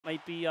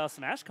might be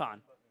SmashCon.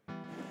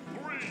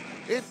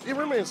 It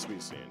remains to be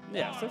seen.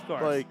 Yes, of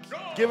course. Like,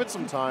 give it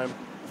some time.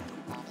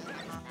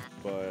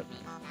 But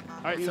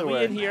all right, so way,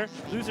 we in here.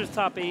 Losers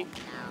top 8.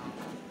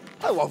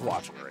 I love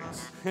watching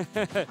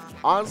Rigz.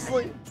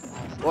 Honestly,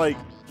 like,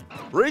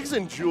 Rigz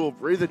and Jewel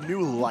breathed a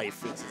new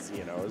life into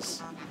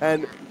Xenos.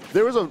 And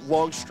there was a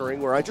long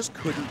string where I just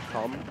couldn't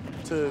come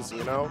to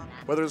Xeno,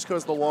 whether it's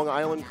because the Long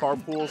Island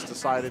carpools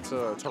decided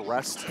to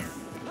rest.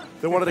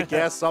 They wanted to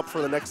gas up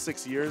for the next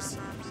 6 years.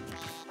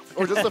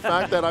 Or just the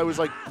fact that I was,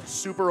 like,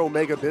 super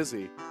Omega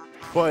busy.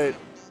 But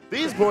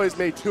these boys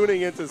made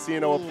tuning into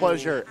Xeno a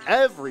pleasure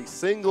every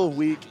single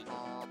week,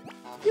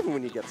 even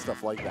when you get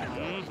stuff like that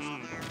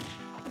going.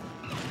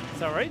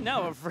 So right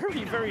now, a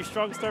very, very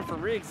strong start for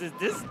Rigz. Is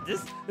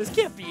this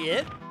can't be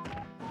it?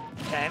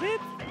 Can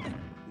it?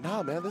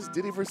 Nah, man, this is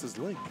Diddy versus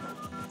Link.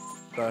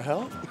 The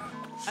hell?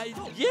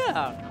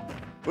 Yeah.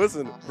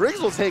 Listen, Rigz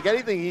will take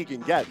anything he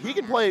can get. He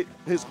can play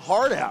his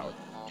heart out.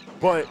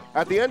 But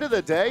at the end of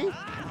the day,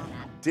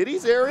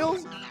 Diddy's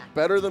aerials,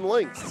 better than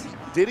Link's.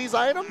 Diddy's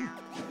item,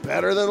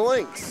 better than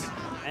Link's.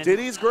 And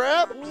Diddy's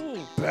grab,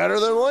 better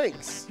than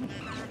Link's.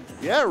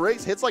 Yeah,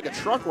 Rigz hits like a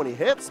truck when he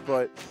hits,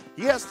 but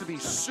he has to be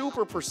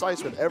super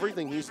precise with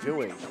everything he's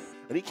doing.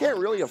 And he can't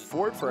really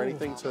afford for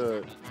anything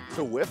to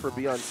whiff or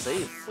be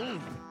unsafe. I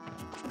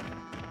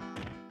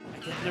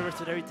get nervous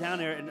with every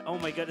down air, and oh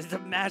my god, it's the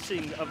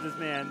mashing of this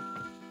man.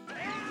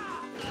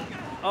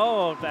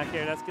 Oh, back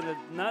air, that's gonna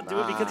not do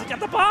it because he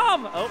got the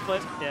bomb! Oh,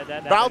 but yeah,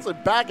 that bouncing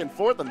back and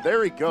forth, and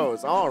there he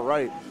goes. All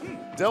right.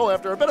 Dill,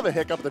 after a bit of a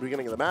hiccup at the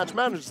beginning of the match,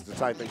 manages to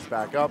tie things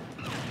back up.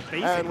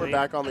 Basically, and we're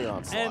back on the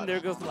onslaught. And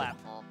there goes the lap.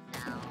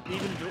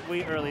 Even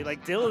way early.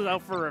 Like, Dill is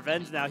out for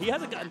revenge now. He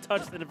hasn't gotten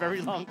touched in a very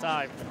long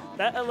time.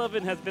 That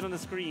 11 has been on the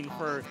screen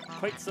for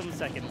quite some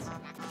seconds.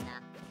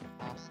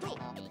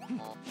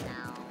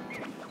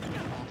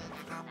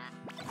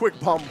 Quick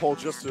bomb pull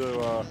just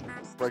to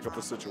break up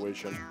the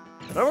situation.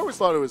 And I've always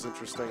thought it was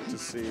interesting to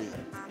see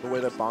the way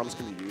that bombs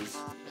can be used.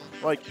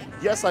 Like,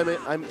 yes, I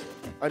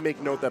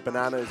make note that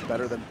banana is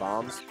better than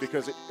bombs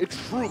because it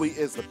truly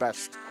is the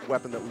best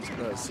weapon that we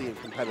see in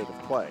competitive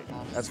play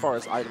as far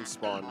as item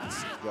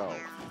spawns go.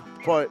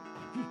 But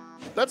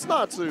that's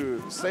not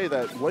to say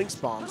that Link's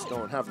bombs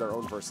don't have their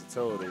own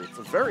versatility. It's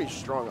a very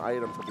strong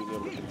item for being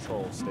able to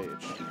control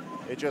stage.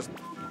 It just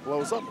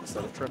blows up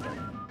instead of tripping.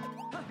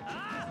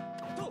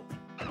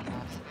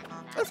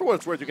 And for what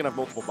it's worth, you can have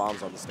multiple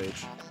bombs on the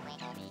stage.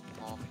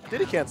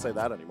 Diddy can't say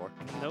that anymore.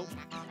 Nope.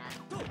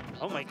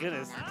 Oh my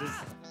goodness, just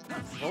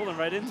rolling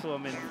right into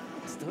him and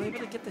still able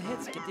to get the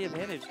hits, get the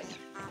advantage.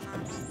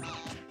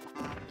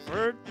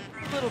 For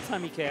little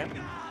time he can.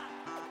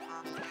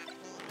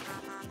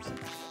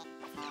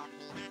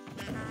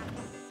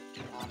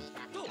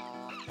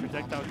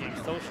 Projectile game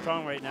so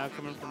strong right now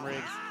coming from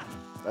Rigz.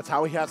 That's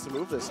how he has to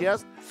move this. He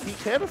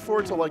can't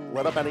afford to like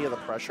let up any of the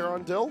pressure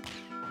on Dill,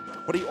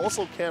 but he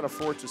also can't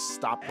afford to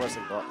stop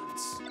pressing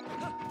buttons.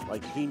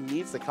 Like, he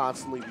needs to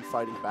constantly be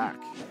fighting back.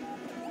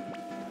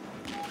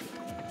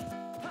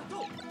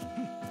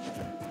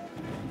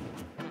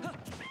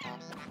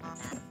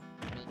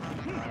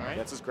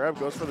 Gets his grab,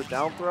 goes for the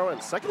down throw,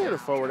 and second hitter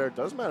forward air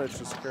does manage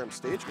to secure him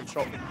stage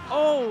control.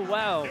 Oh,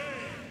 wow.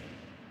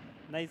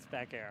 Nice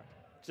back air.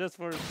 Just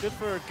good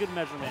for a good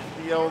measurement.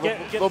 Yo,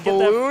 the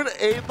balloon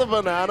ate the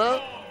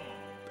banana,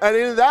 and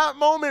in that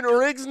moment,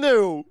 Rigz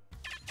knew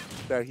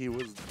that he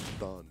was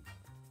done.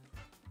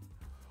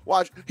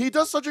 Watch, he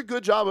does such a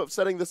good job of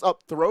setting this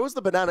up, throws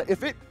the banana.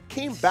 If it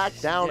came back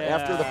down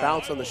after the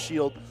bounce on the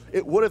shield,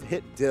 it would have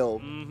hit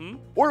Dill.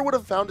 Or it would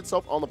have found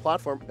itself on the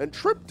platform and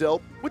tripped Dill,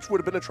 which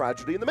would have been a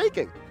tragedy in the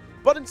making.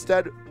 But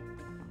instead,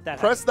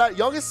 press that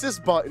young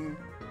assist button,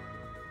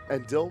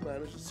 and Dill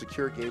managed to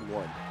secure game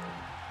 1.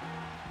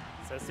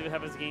 So let's see what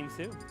happens in game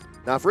 2.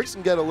 Now, if Rigz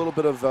can get a little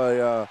bit of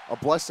a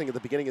blessing at the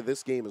beginning of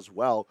this game as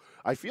well,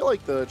 I feel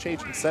like the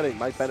change in setting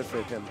might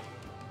benefit him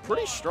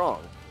pretty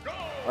strong.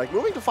 Like,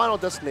 moving to Final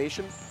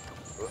Destination,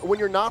 when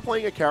you're not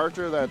playing a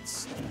character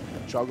that's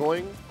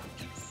juggling,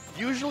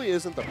 usually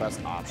isn't the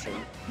best option.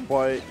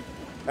 But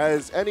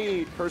as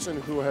any person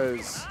who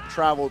has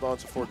traveled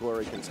onto For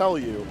Glory can tell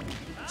you,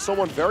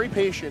 someone very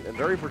patient and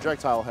very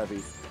projectile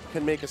heavy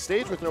can make a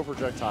stage with no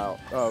projectile,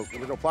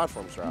 with no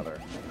platforms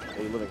rather,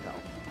 a living hell.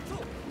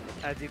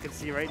 As you can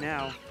see right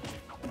now.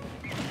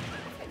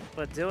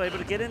 But Dill able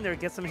to get in there,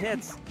 get some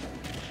hits.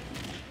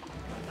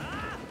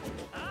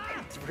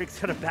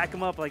 Rigz gonna back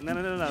him up like, no.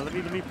 Let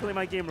me play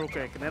my game real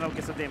quick, and then I'll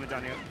get some damage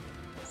on you.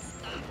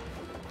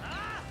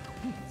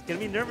 It's gonna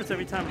be nervous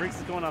every time Rigz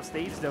is going off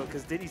stage though,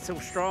 because Diddy's so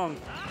strong.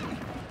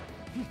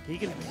 He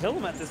can kill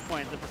him at this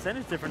point. The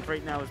percentage difference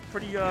right now is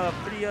pretty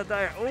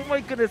dire. Oh my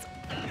goodness!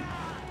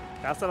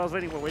 That's what I was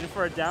waiting for. Waiting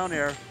for a down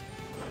air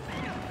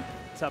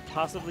to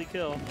possibly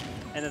kill.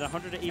 And at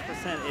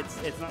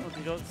 108%, it's not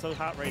looking so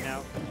hot right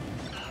now.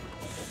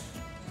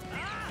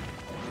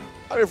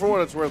 I mean, for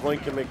what it's worth,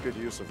 Link can make good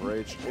use of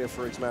Rage if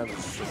Rigz manages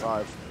to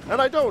survive.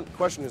 And I don't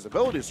question his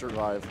ability to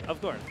survive.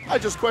 Of course. I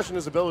just question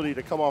his ability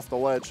to come off the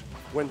ledge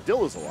when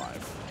Dill is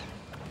alive.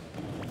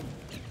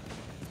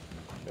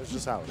 It's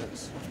just how it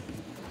is.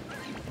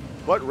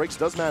 But Rigz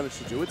does manage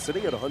to do it,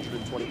 sitting at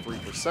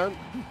 123%.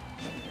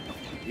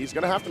 He's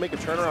going to have to make a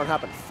turnaround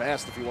happen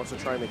fast if he wants to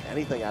try and make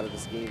anything out of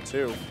this game,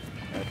 too.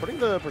 And putting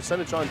the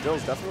percentage on Dill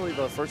is definitely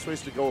the first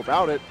ways to go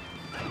about it.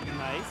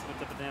 Nice with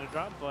the banana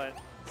drop, but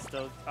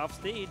still off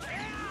stage.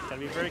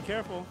 Gotta be very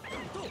careful.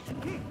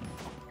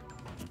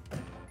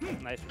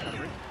 Nice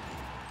recovery.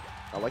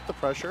 I like the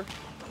pressure.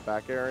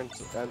 Back air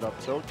and up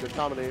tilt. Good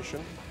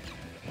combination.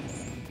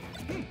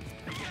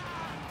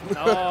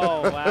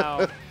 Oh,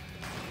 wow.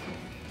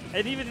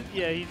 And even,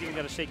 yeah, he's even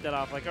got to shake that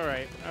off. Like, all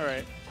right, all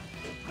right.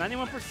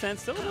 91%,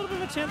 still a little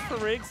bit of a chance for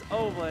Rigz.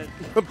 Oh, but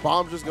The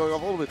bomb just going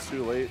off a little bit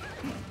too late.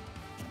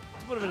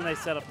 would have been a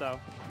nice setup, though.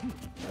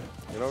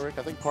 You know, Rick,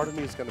 I think part of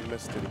me is going to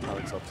miss Diddy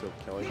Comics up tilt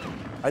killing.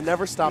 I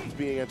never stopped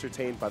being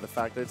entertained by the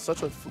fact that it's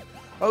such a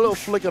little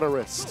flick of the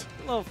wrist.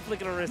 A little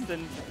flick of the wrist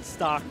and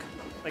stock.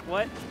 Like,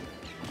 what?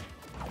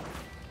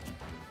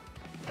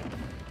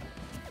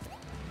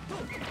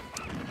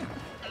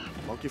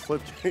 Monkey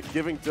flip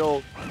giving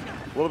Dill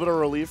a little bit of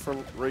relief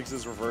from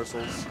Riggs'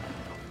 reversals.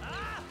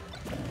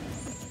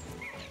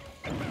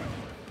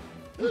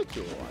 Really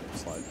cool line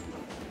slide.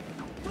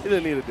 He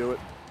didn't need to do it.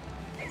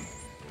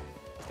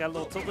 He's got a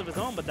little tilt of his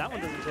own, but that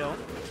one doesn't kill.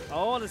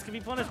 Oh, this could be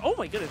punished. Oh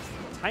my goodness.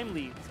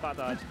 Timely spot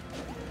dodge.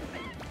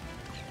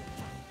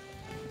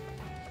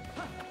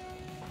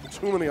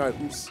 Too many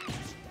items.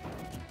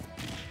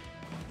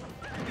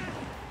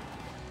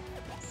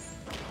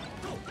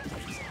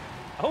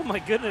 Oh my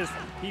goodness.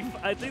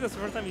 I think that's the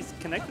first time he's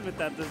connected with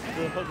that this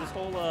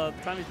whole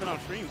time he's been on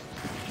stream.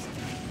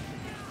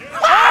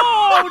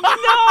 Oh,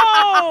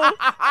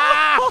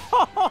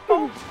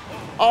 no!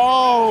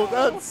 Oh,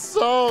 that's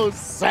so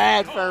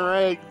sad for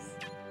Riggs.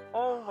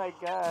 Oh my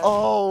god.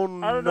 Oh,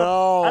 I don't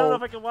no. I don't know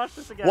if I can watch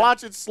this again.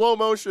 Watch it slow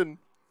motion.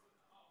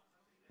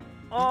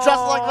 Oh.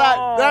 Just like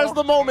that. There's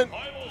the moment.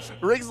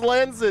 Riggs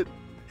lands it.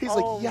 He's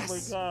like, Oh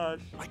yes, my gosh.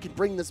 I can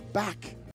bring this back.